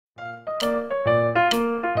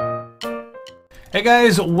Hey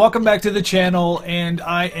guys, welcome back to the channel, and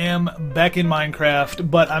I am back in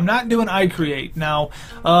Minecraft, but I'm not doing iCreate. Now,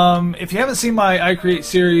 if you haven't seen my iCreate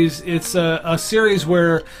series, it's a series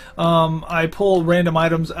where I pull random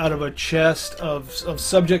items out of a chest of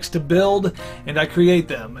subjects to build, and I create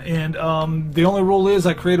them. And the only rule is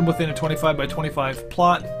I create them within a 25 by 25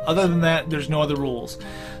 plot. Other than that, there's no other rules.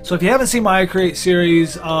 So if you haven't seen my iCreate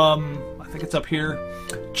series, I think it's up here.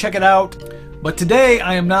 Check it out. But today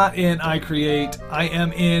I am not in iCreate, I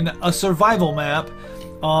am in a survival map.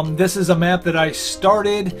 This is a map that I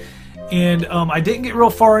started, and I didn't get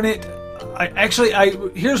real far in it.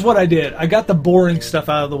 Here's what I did. I got the boring stuff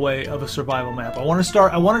out of the way of a survival map. I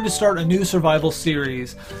wanted to start a new survival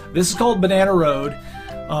series. This is called Banana Road,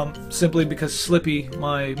 simply because Slippy,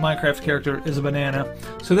 my Minecraft character, is a banana.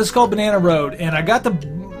 So this is called Banana Road, and I got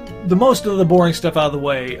the most of the boring stuff out of the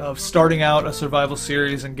way of starting out a survival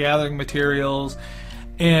series and gathering materials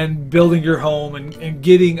and building your home and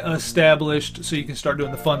getting established so you can start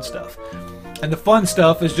doing the fun stuff. And the fun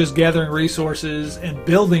stuff is just gathering resources and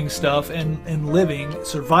building stuff and living,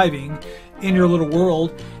 surviving in your little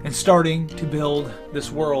world and starting to build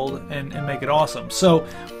this world and make it awesome. So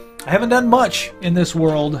I haven't done much in this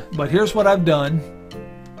world, but here's what I've done.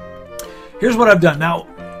 Here's what I've done. Now,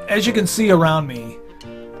 as you can see around me,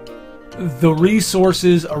 the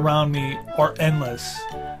resources around me are endless.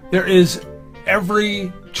 There is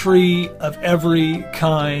every tree of every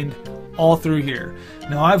kind all through here.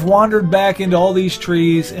 Now I've wandered back into all these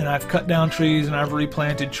trees, and I've cut down trees, and I've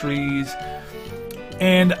replanted trees,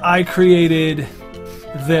 and I created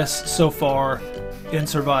this so far in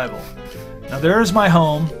survival. Now there's my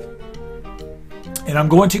home, and I'm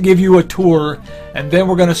going to give you a tour, and then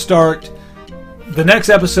we're going to start the next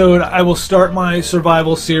episode. I will start my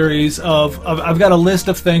survival series I've got a list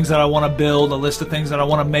of things that I want to build, a list of things that I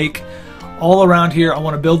want to make all around here. I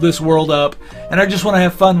want to build this world up, and I just want to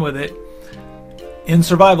have fun with it in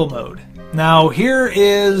survival mode. Now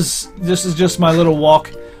this is just my little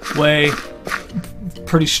walkway,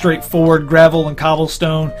 pretty straightforward gravel and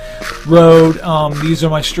cobblestone road. These are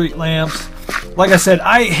my street lamps. Like I said,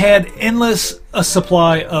 I had endless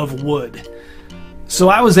supply of wood. So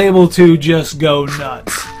I was able to just go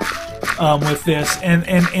nuts with this,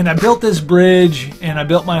 and I built this bridge, and I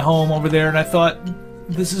built my home over there, and I thought,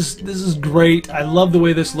 this is great. I love the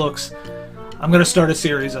way this looks. I'm gonna start a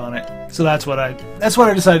series on it. So that's what I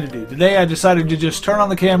decided to do today. I decided to just turn on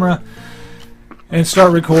the camera and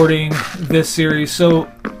start recording this series. So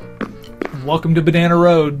welcome to Banana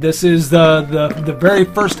Road. This is the very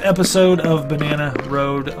first episode of Banana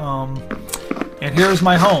Road. And here's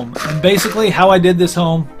my home. And basically how I did this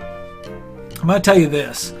home, I'm going to tell you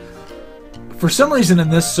this. For some reason in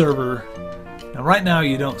this server, now right now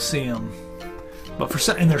you don't see them, but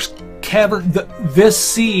and there's cavern, this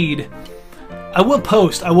seed, I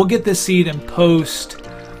will get this seed and post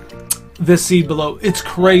this seed below. It's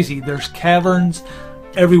crazy. There's caverns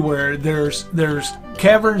everywhere. There's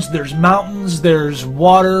caverns, there's mountains, there's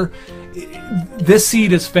water. This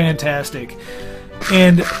seed is fantastic.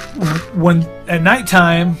 And when at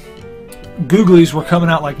nighttime, googlies were coming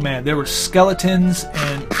out like mad. There were skeletons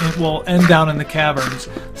and down in the caverns,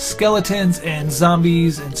 skeletons and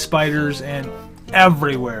zombies and spiders and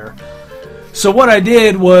everywhere. So what I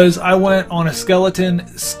did was I went on a skeleton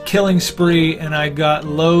killing spree, and I got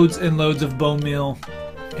loads and loads of bone meal,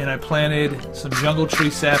 and I planted some jungle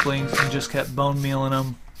tree saplings and just kept bone mealing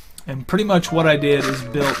them. And pretty much what I did is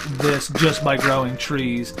built this just by growing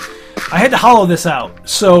trees. I had to hollow this out.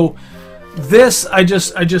 So this, I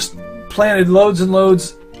just planted loads and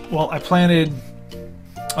loads. Well, I planted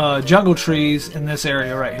jungle trees in this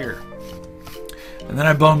area right here, and then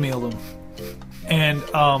I bone mealed them, and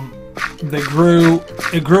they grew.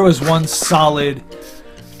 It grew as one solid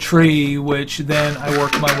tree, which then I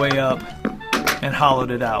worked my way up and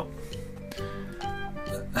hollowed it out.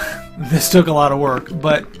 This took a lot of work,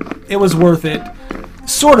 but it was worth it.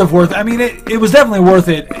 Sort of worth it. I mean, it was definitely worth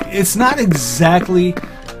it. It's not exactly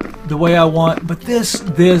the way I want, but this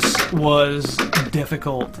was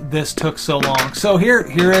difficult. This took so long. So here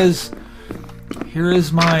is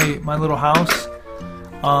my little house.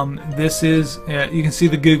 This is, you can see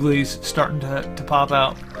the googlies starting to pop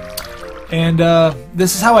out, and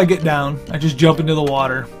this is how I get down. I just jump into the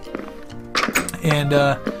water, and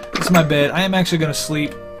this is my bed. I am actually going to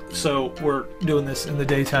sleep, so we're doing this in the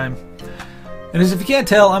daytime. And as if you can't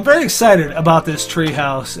tell, I'm very excited about this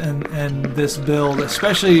treehouse and this build,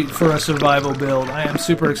 especially for a survival build. I am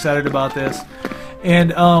super excited about this.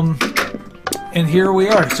 And here we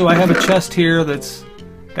are. So I have a chest here that's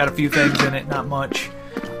got a few things in it, not much.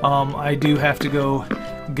 I do have to go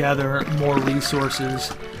gather more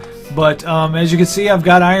resources. But as you can see, I've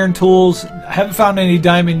got iron tools. I haven't found any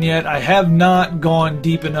diamond yet. I have not gone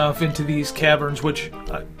deep enough into these caverns, which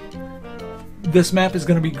this map is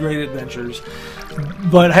going to be great adventures.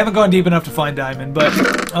 But I haven't gone deep enough to find diamond. But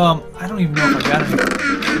I don't even know if I got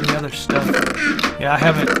any other stuff. Yeah, I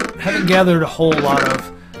haven't gathered a whole lot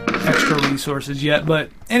of extra resources yet. But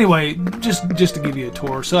anyway, just to give you a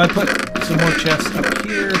tour. So I put some more chests up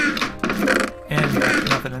here. And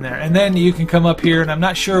nothing in there. And then you can come up here, and I'm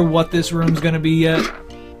not sure what this room's going to be yet,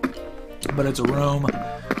 but it's a room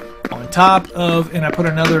on top of, and I put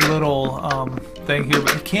another little thing here,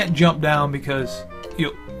 but you can't jump down because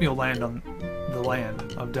you'll land on the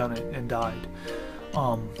land. I've done it and died.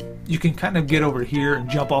 You can kind of get over here and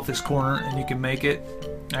jump off this corner, and you can make it.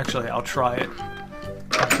 Actually, I'll try it.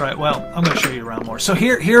 Well, I'm going to show you around more. So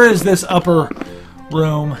here is this upper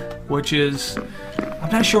room, which is, I'm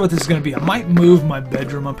not sure what this is going to be. I might move my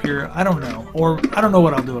bedroom up here. I don't know. Or I don't know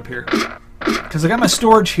what I'll do up here. Because I got my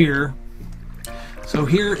storage here. So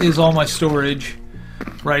here is all my storage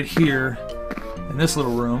right here in this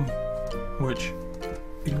little room. Which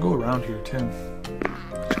you can go around here too.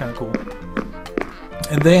 It's kind of cool.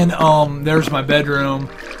 And then there's my bedroom.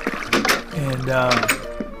 And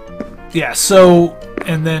yeah, so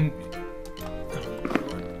and then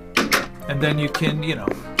you can, you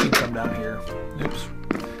can come down here. Oops.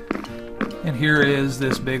 And here is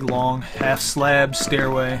this big long half slab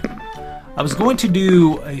stairway. I was going to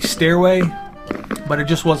do a stairway, but it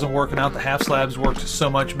just wasn't working out. The half slabs worked so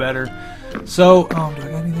much better. So, do I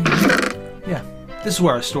got anything? Yeah, this is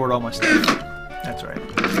where I stored all my stuff. That's right.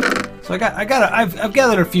 So I've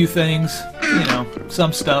gathered a few things,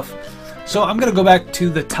 some stuff. So I'm gonna go back to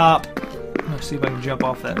the top. Let's see if I can jump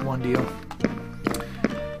off that one deal.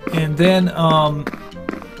 And then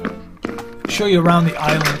show you around the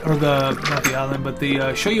island, or not the island, but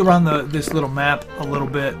show you around this little map a little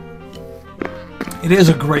bit. It is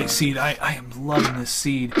a great seed. I am loving this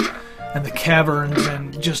seed, and the caverns,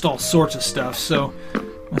 and just all sorts of stuff. So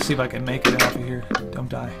let's see if I can make it out of here. Don't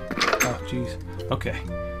die. Oh, jeez. Okay.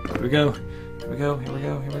 Here we go. Here we go. Here we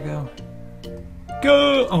go. Here we go.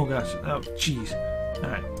 Go! Oh gosh. Oh, jeez. All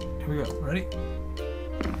right. Here we go. Ready?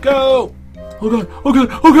 Go! Oh god! Oh god!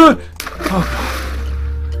 Oh god! Oh god!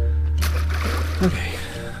 Okay.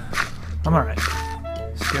 I'm alright.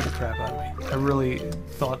 Scared the crap out of me. I really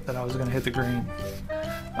thought that I was gonna hit the green.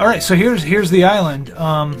 Alright, so here's the island.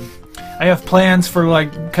 I have plans for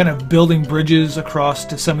kind of building bridges across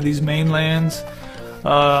to some of these mainlands.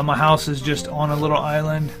 My house is just on a little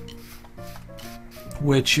island,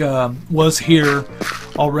 which was here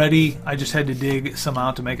already. I just had to dig some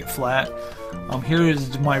out to make it flat. Here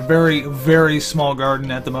is my very, very small garden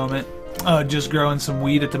at the moment. Just growing some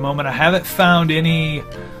weed at the moment. I haven't found any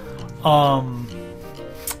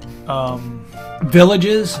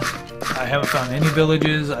villages. I haven't found any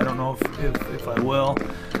villages. I don't know if I will.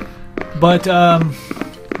 But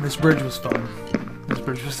this bridge was fun. This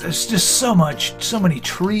bridge was. It's just so many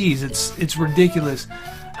trees. It's ridiculous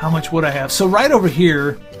how much wood I have. So right over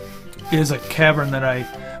here is a cavern that I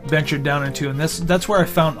ventured down into, and that's where I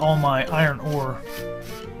found all my iron ore.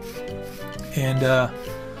 And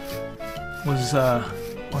was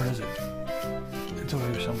where is it? It's over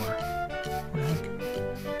here somewhere. Where the heck?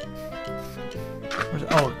 Where's it?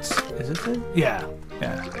 Oh, is it there? Yeah.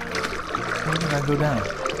 Where did I go down?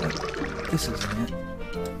 This isn't it.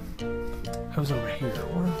 It was over here.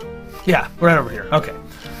 Yeah, right over here. Okay.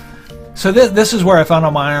 So this is where I found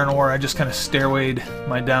all my iron ore. I just kind of stairwayed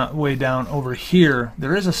my way down over here.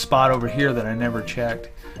 There is a spot over here that I never checked.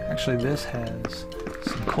 Actually, this has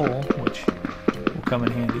some coal, which will come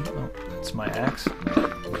in handy. Oh, that's my axe.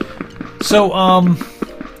 So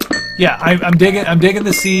yeah, I'm digging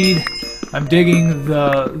the seed. I'm digging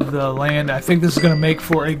the land. I think this is going to make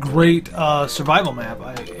for a great survival map,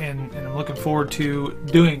 and I'm looking forward to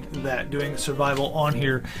doing survival on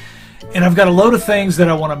here. And I've got a load of things that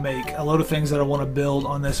I want to make, a load of things that I want to build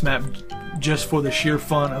on this map, just for the sheer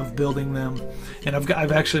fun of building them. And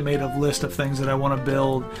I've actually made a list of things that I want to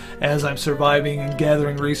build as I'm surviving and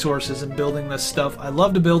gathering resources and building this stuff. I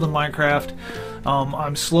love to build in Minecraft.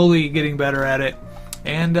 I'm slowly getting better at it,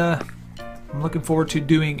 and I'm looking forward to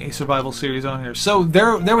doing a survival series on here. So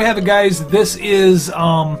there we have it, guys. This is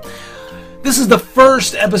the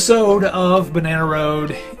first episode of Banana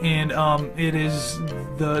Road, and it is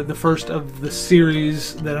the first of the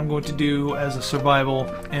series that I'm going to do as a survival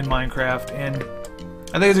in Minecraft, and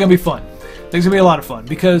I think it's gonna be fun. I think it's gonna be a lot of fun,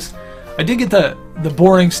 because I did get the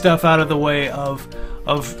boring stuff out of the way of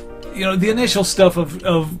the initial stuff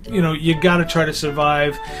of you gotta try to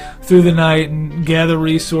survive through the night and gather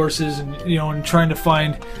resources, and and trying to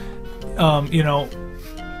find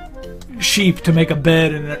sheep to make a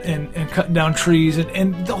bed and cutting down trees,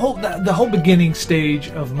 and the whole beginning stage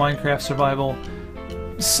of Minecraft survival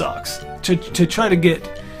sucks. To try to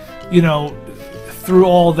get, you know, through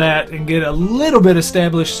all that and get a little bit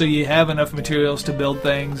established so you have enough materials to build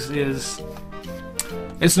things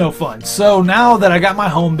it's no fun. So now that I got my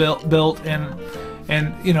home built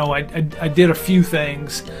and you know, I did a few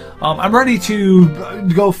things, I'm ready to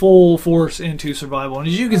go full force into survival. And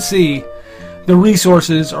as you can see, the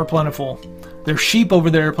resources are plentiful. There's sheep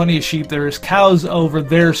over there, plenty of sheep. There's cows over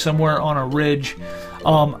there somewhere on a ridge.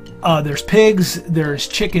 There's pigs, there's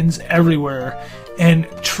chickens everywhere, and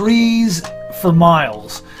trees for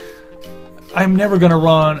miles. I'm never going to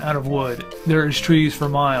run out of wood. There's trees for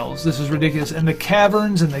miles. This is ridiculous. And the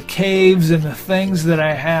caverns and the caves and the things that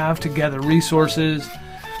I have to gather resources,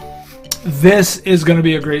 this is going to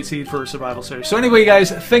be a great seed for a survival series. So anyway,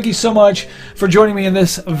 guys, thank you so much for joining me in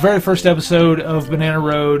this very first episode of Banana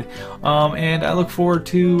Road. And I look forward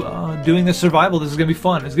to doing this survival. This is going to be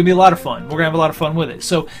fun. It's going to be a lot of fun. We're going to have a lot of fun with it.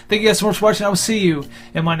 So thank you guys so much for watching. I will see you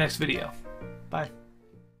in my next video. Bye.